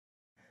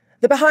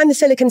The Behind the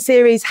Silicon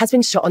series has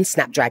been shot on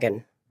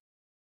Snapdragon.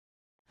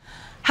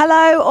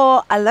 Hello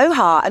or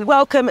aloha and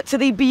welcome to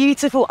the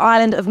beautiful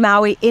island of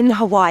Maui in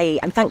Hawaii,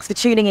 and thanks for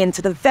tuning in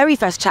to the very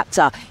first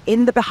chapter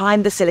in the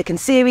Behind the Silicon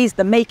series,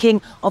 the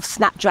making of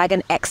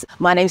Snapdragon X.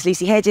 My name's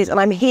Lucy Hedges and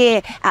I'm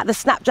here at the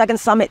Snapdragon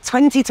Summit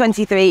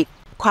 2023.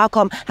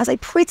 Qualcomm has a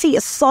pretty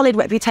solid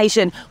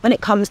reputation when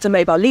it comes to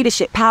mobile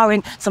leadership,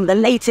 powering some of the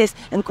latest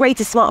and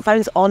greatest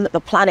smartphones on the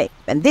planet.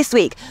 And this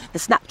week, the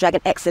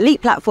Snapdragon X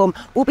Elite platform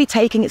will be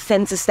taking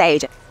center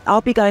stage.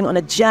 I'll be going on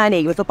a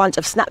journey with a bunch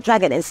of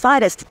Snapdragon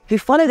insiders who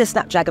follow the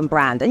Snapdragon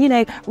brand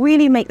and,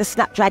 really make the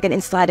Snapdragon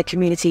insider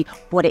community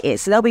what it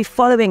is. So they'll be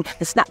following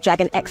the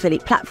Snapdragon X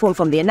Elite platform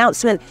from the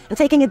announcement and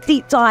taking a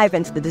deep dive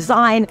into the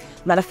design,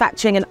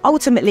 manufacturing, and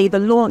ultimately the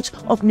launch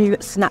of new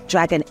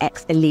Snapdragon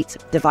X Elite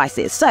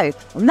devices. So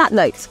on that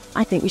note,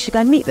 I think we should go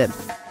and meet them.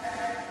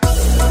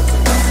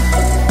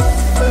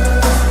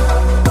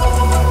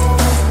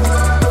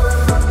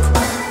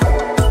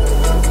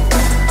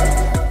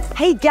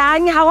 Hey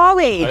gang, how are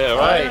we? Yeah,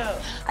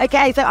 right.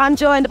 Okay, so I'm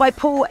joined by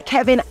Paul,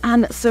 Kevin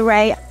and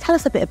Saray. Tell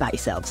us a bit about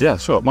yourselves. Yeah,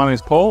 sure. My name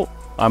is Paul.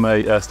 I'm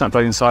a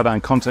Snapdragon insider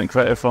and content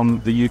creator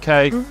from the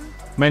UK.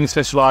 Mainly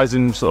specialise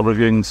in sort of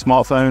reviewing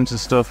smartphones and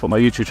stuff. What my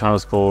YouTube channel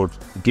is called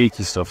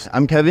Geeky Stuff.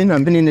 I'm Kevin.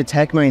 I've been into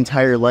tech my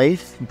entire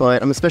life,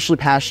 but I'm especially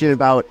passionate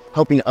about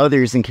helping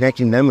others and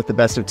connecting them with the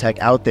best of tech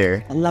out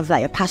there. I love that.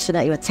 You're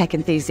passionate. You're a tech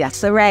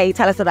enthusiast. Saray,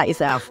 tell us about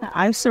yourself.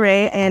 I'm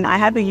Saray, and I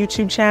have a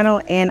YouTube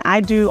channel, and I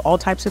do all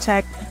types of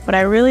tech, but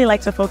I really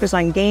like to focus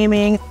on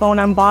gaming, phone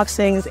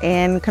unboxings,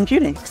 and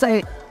computing.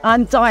 So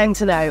I'm dying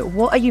to know,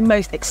 what are you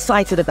most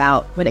excited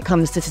about when it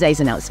comes to today's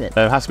announcement?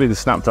 It has to be the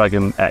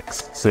Snapdragon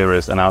X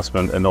series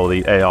announcement and all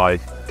the AI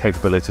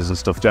capabilities and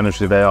stuff,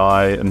 generative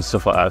AI and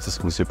stuff like that. It's just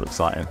going to be super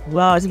exciting.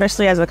 Well,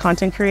 especially as a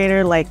content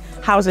creator,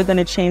 how is it going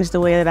to change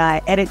the way that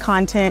I edit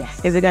content?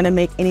 Is it going to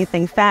make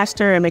anything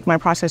faster and make my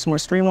process more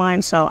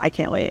streamlined? So I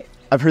can't wait.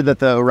 I've heard that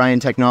the Orion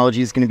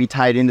technology is going to be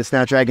tied into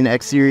Snapdragon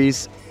X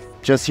series.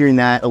 Just hearing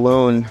that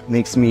alone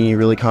makes me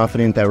really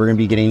confident that we're going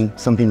to be getting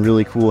something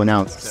really cool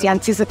announced. The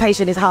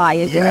anticipation is high,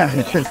 isn't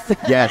it?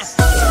 Yes.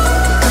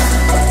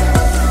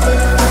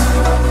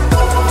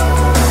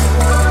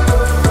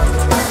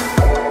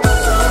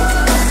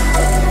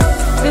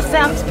 This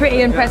sounds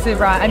pretty impressive,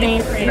 right? I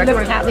mean, look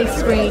at this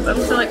screen. I'm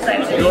so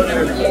excited.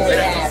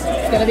 Yeah,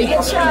 it's going to be a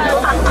good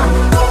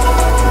show.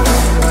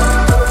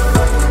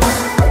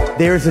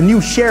 There's a new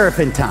sheriff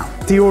in town.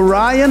 The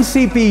Orion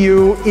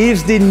CPU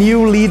is the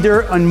new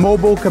leader on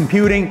mobile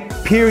computing,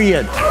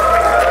 period.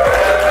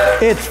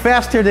 It's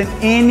faster than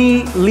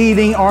any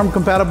leading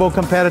ARM-compatible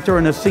competitor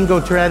in a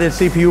single-threaded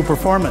CPU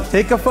performance.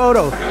 Take a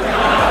photo.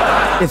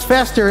 It's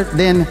faster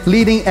than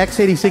leading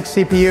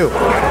x86 CPU.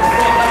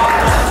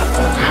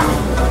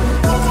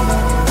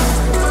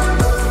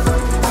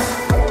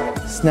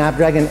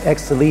 Snapdragon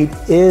X Elite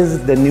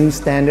is the new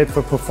standard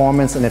for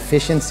performance and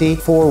efficiency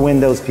for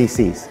Windows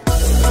PCs.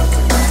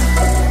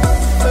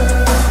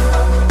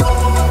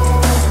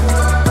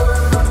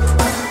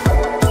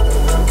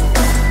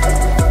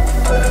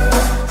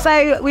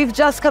 So we've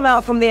just come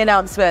out from the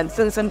announcements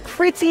and some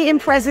pretty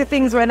impressive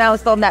things were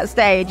announced on that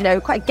stage,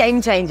 quite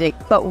game-changing.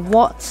 But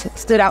what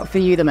stood out for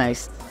you the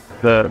most?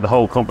 The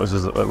whole conference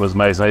was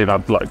amazing. I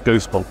even had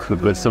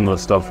goosebumps with similar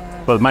stuff.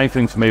 But the main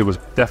thing for me was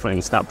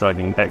definitely the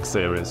Snapdragon X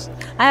series.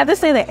 I have to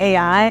say that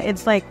AI,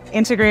 it's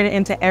integrated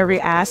into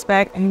every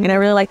aspect. And I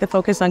really like to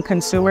focus on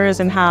consumers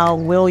and how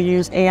we'll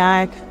use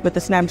AI with the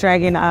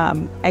Snapdragon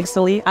X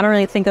Elite. I don't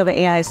really think of an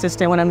AI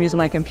assistant when I'm using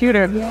my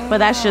computer, but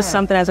that's just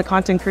something as a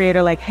content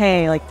creator,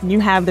 hey,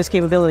 you have this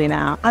capability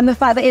now. And the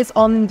fact that it's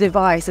on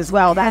device as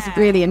well, that's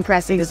really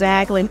impressive.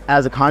 Exactly.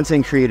 As a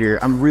content creator,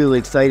 I'm really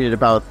excited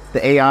about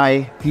the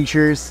AI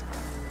features.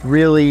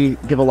 Really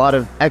give a lot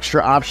of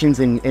extra options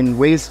and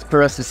ways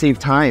for us to save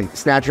time.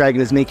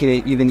 Snapdragon is making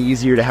it even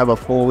easier to have a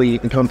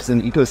fully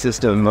encompassing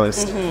ecosystem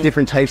of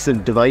different types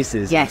of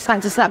devices. Yes,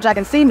 thanks to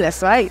Snapdragon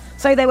Seamless, right?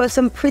 So there were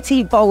some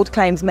pretty bold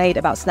claims made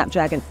about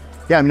Snapdragon.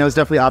 Yeah, I was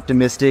definitely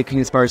optimistic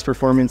as far as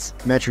performance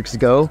metrics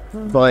go,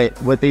 but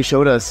what they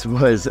showed us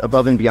was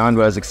above and beyond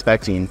what I was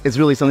expecting. It's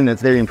really something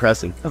that's very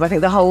impressive. I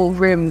think the whole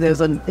room, there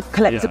was a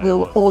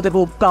collectible,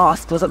 audible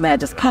gasp, wasn't there?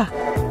 Just,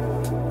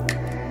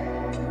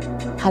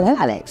 Hello,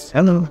 Alex.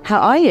 Hello. How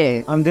are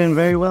you? I'm doing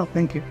very well,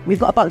 thank you. We've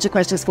got a bunch of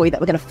questions for you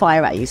that we're going to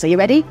fire at you. So you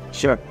ready?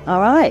 Sure.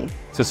 All right.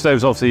 So today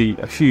was obviously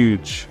a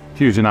huge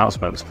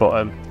announcement,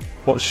 but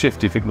what shift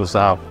do you think was to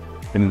have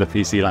in the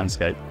PC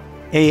landscape?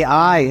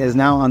 AI is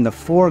now on the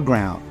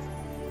foreground.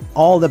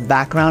 All the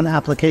background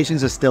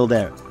applications are still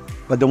there,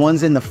 but the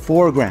ones in the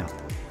foreground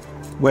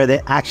where they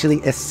actually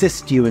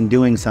assist you in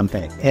doing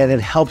something, and it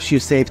helps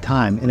you save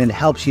time, and it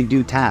helps you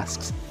do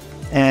tasks,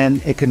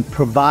 and it can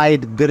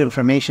provide good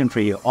information for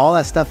you. All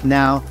that stuff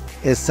now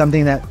is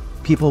something that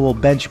people will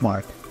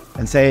benchmark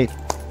and say,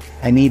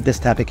 I need this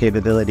type of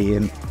capability,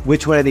 and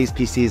which one of these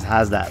PCs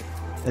has that?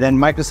 And then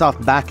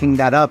Microsoft backing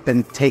that up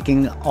and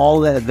taking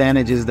all the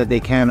advantages that they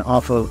can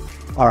off of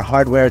our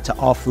hardware to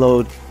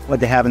offload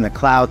what they have in the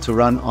cloud to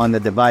run on the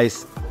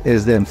device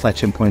is the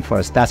inflection point for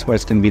us. That's where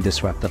it's going to be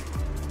disruptive.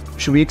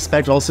 should we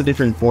expect also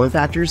different form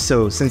factors?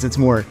 So since it's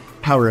more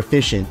power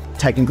efficient,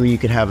 technically you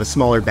could have a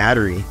smaller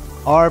battery.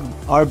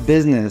 Our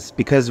business,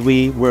 because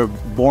we were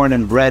born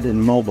and bred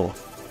in mobile,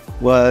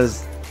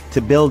 was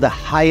to build the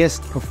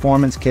highest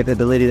performance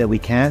capability that we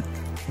can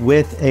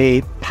with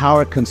a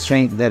power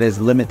constraint that is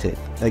limited.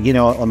 Like, you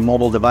know, a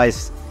mobile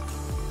device,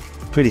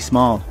 pretty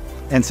small.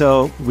 And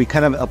so we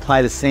kind of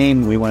apply the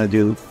same, we want to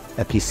do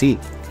a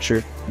PC.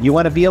 Sure. You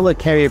want to be able to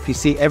carry a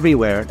PC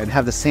everywhere and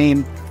have the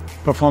same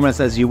performance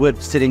as you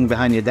would sitting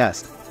behind your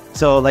desk.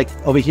 So like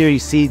over here, you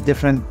see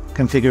different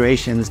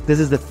configurations. This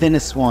is the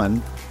thinnest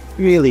one,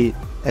 really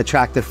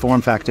attractive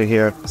form factor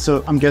here.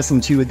 So I'm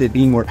guessing too, with it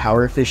being more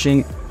power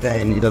efficient,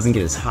 then it doesn't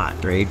get as hot,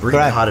 right? Or Correct.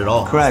 even hot at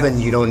all. Correct. So then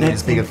you don't need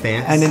as big a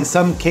fan. And in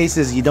some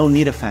cases, you don't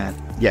need a fan.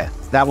 Yeah.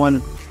 That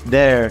one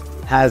there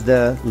has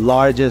the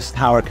largest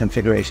power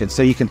configuration.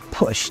 So you can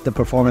push the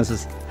performance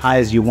as high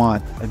as you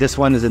want. This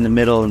one is in the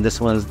middle and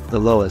this one is the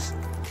lowest.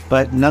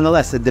 But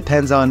nonetheless, it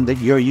depends on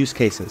your use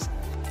cases.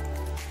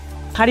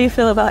 How do you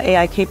feel about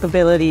AI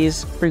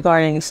capabilities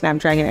regarding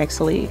Snapdragon X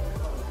Elite?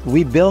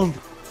 We build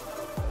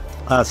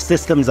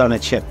systems on a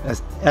chip,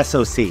 as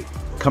SoC,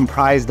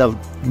 comprised of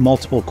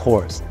multiple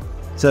cores.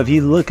 So if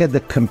you look at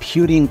the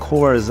computing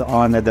cores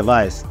on a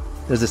device,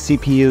 there's a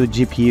CPU,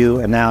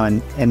 GPU, and now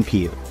an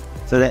NPU.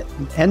 So that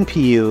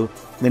NPU,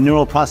 the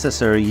neural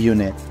processor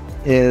unit,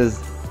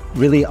 is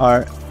really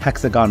our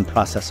hexagon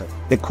processor.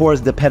 The cores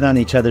depend on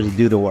each other to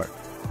do the work.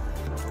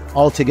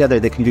 Altogether,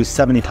 they can do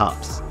 70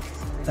 TOPS.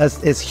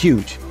 It's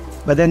huge.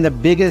 But then the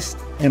biggest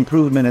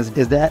improvement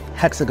is that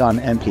hexagon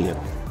NPU.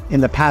 In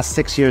the past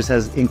 6 years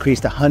has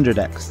increased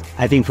 100x.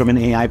 I think from an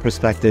AI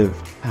perspective,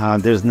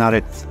 there's not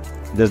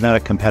a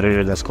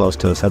competitor that's close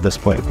to us at this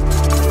point.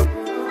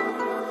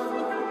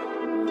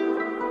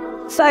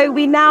 So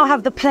we now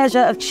have the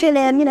pleasure of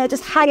chilling,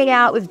 just hanging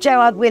out with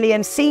Gerard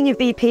Williams, Senior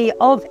VP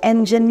of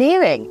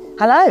Engineering.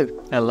 Hello.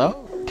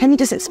 Hello. Can you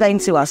just explain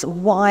to us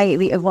why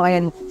the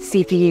Orion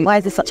CPU, why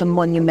is this such a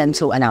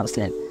monumental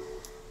announcement?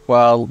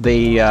 Well,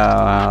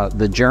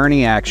 the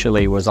journey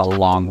actually was a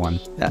long one.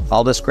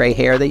 All this gray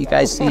hair that you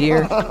guys see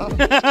here,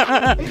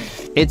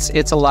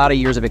 it's a lot of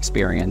years of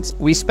experience.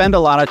 We spend a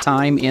lot of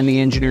time in the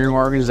engineering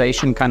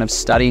organization kind of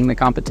studying the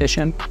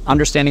competition,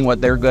 understanding what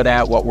they're good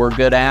at, what we're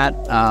good at.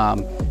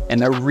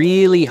 And the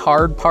really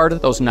hard part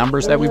of those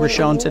numbers that we were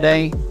shown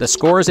today, the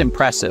score is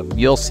impressive.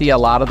 You'll see a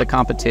lot of the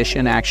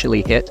competition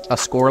actually hit a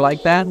score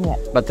like that. Yeah.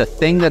 But the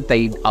thing that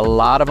a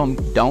lot of them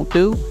don't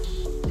do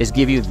is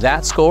give you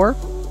that score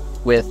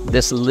with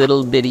this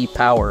little bitty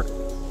power.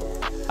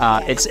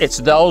 It's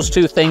those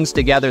two things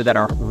together that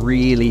are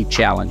really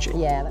challenging.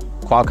 Yeah.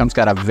 Qualcomm's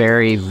got a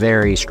very,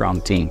 very strong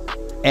team.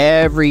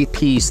 Every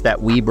piece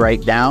that we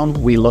break down,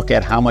 we look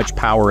at how much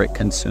power it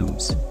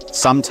consumes.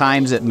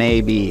 Sometimes it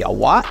may be a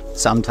watt,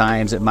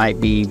 sometimes it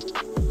might be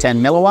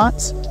 10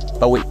 milliwatts,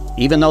 but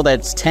even though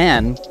that's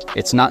 10,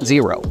 it's not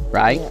 0,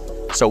 right?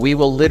 Yeah. So we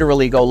will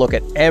literally go look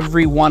at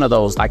every one of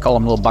those, I call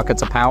them little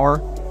buckets of power,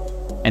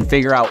 and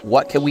figure out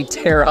what can we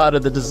tear out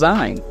of the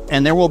design.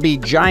 And there will be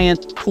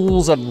giant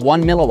pools of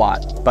 1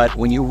 milliwatt, but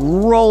when you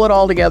roll it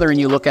all together and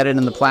you look at it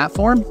in the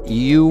platform,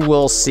 you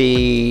will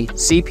see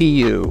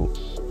CPU,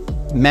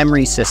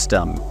 memory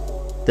system,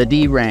 the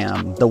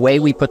DRAM, the way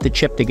we put the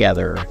chip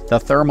together, the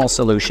thermal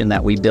solution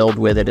that we build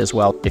with it as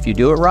well. If you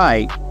do it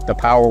right, the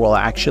power will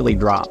actually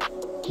drop.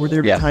 Were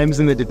there times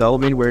in the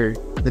development where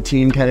the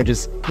team kind of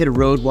just hit a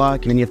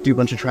roadblock and then you have to do a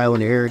bunch of trial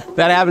and error?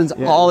 That happens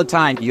all the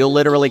time. You'll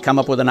literally come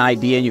up with an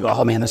idea and you go,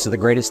 oh man, this is the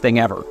greatest thing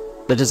ever.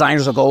 The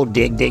designers will go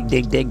dig, dig,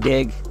 dig, dig,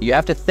 dig. You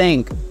have to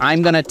think,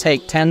 I'm gonna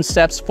take 10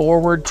 steps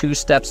forward, 2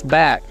 steps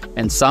back.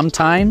 And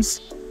sometimes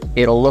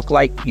it'll look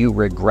like you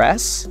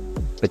regress,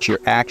 but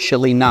you're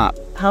actually not.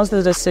 How's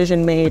the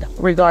decision made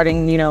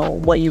regarding,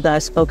 what you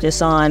guys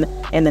focus on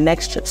in the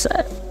next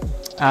chipset?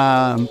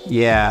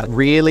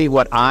 Really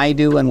what I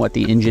do and what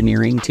the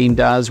engineering team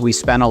does, we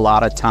spend a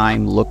lot of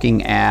time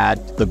looking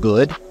at the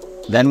good.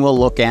 Then we'll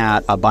look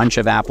at a bunch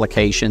of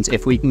applications,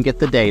 if we can get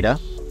the data,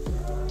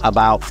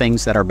 about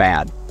things that are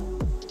bad.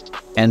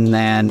 And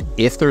then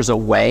if there's a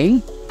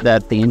way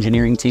that the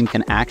engineering team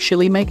can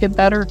actually make it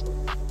better,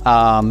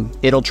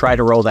 it'll try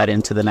to roll that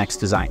into the next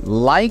design.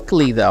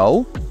 Likely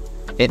though,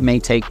 it may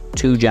take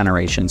 2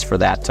 generations for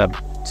that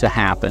to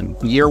happen.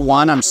 Year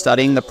 1, I'm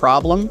studying the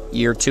problem.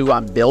 Year 2,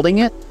 I'm building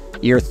it.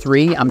 Year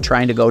 3, I'm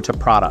trying to go to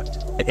product.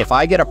 If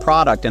I get a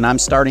product and I'm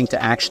starting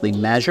to actually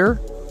measure,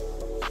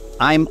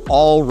 I'm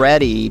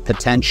already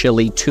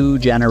potentially 2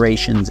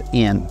 generations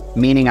in,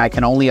 meaning I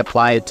can only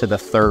apply it to the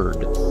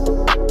 3rd.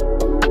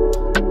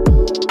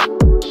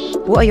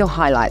 What are your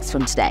highlights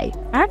from today?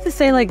 I have to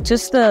say,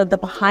 just the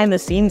behind the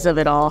scenes of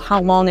it all,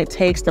 how long it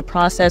takes to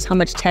process, how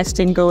much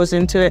testing goes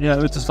into it. Yeah,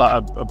 it was just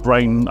like a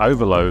brain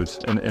overload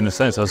in a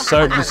sense. I was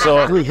so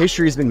really,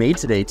 history has been made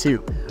today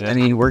too. Yeah. I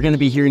mean, we're going to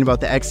be hearing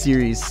about the X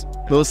series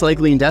most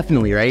likely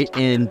indefinitely, right?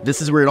 And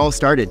this is where it all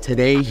started,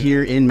 today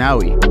here in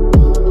Maui.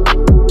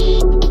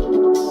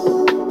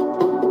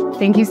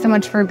 Thank you so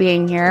much for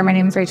being here. My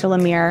name is Rachel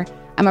Lemire.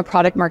 I'm a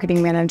product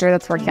marketing manager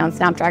that's working on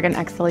Snapdragon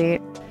X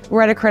Elite.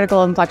 We're at a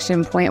critical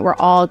inflection point where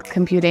all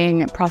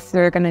computing processors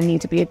are going to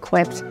need to be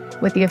equipped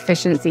with the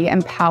efficiency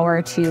and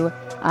power to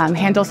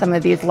handle some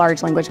of these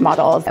large language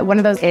models. One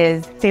of those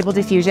is Stable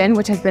Diffusion,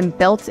 which has been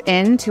built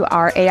into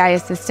our AI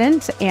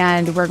assistant,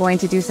 and we're going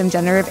to do some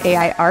generative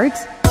AI art.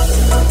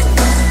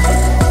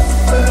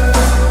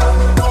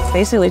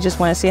 Basically just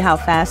want to see how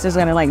fast it's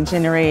going to like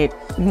generate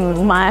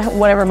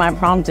whatever my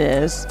prompt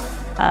is.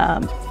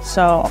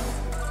 So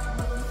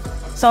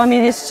I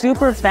mean, it's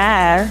super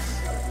fast.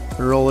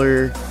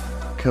 Roller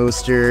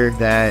coaster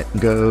that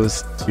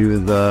goes to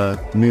the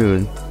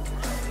moon.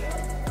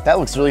 That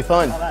looks really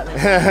fun.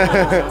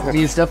 I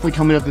mean, it's definitely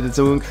coming up with its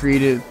own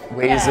creative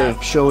ways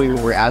of showing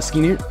what we're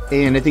asking it.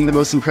 And I think the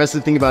most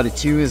impressive thing about it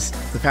too is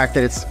the fact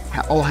that it's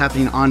all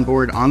happening on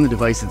board on the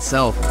device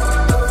itself.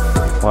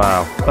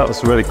 Wow, that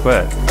was really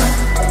quick.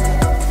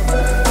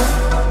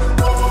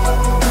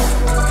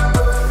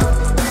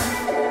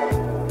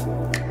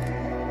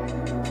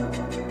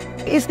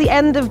 It's the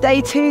end of day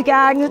 2,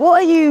 gang.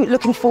 What are you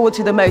looking forward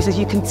to the most as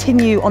you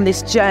continue on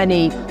this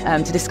journey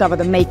to discover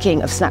the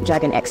making of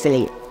Snapdragon X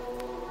Elite?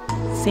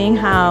 Seeing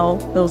how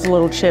those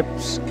little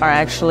chips are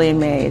actually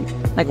made,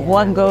 like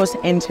what goes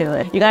into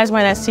it. You guys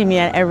might not see me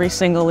at every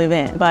single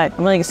event, but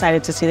I'm really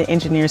excited to see the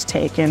engineers'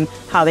 take and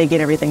how they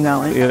get everything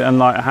going. Yeah, and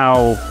like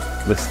how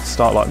they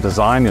start like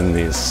designing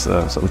these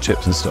sort of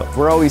chips and stuff.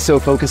 We're always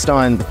so focused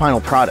on the final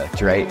product,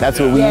 right? That's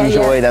what we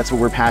enjoy, that's what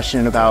we're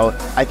passionate about.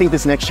 I think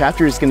this next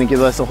chapter is going to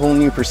give us a whole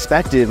new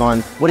perspective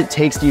on what it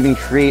takes to even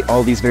create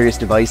all these various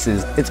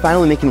devices. It's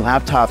finally making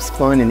laptops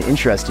fun and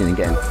interesting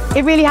again.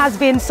 It really has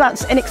been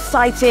such an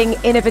exciting,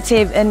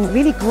 innovative, and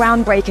really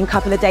groundbreaking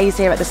couple of days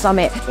here at the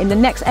summit. In the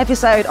next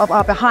episode of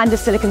our Behind the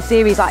Silicon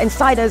series, our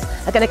insiders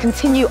are going to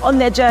continue on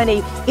their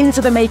journey into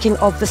the making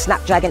of the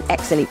Snapdragon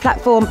X Elite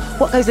platform,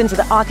 what goes into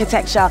the architecture,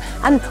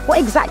 and what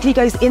exactly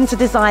goes into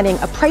designing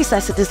a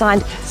processor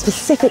designed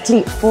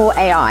specifically for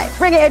AI.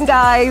 Bring it in,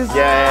 guys.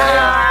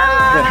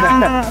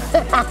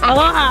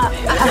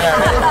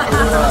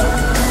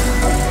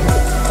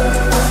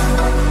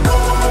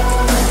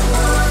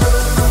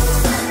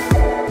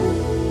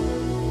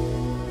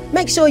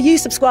 Make sure you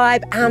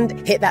subscribe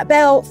and hit that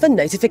bell for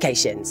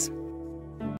notifications.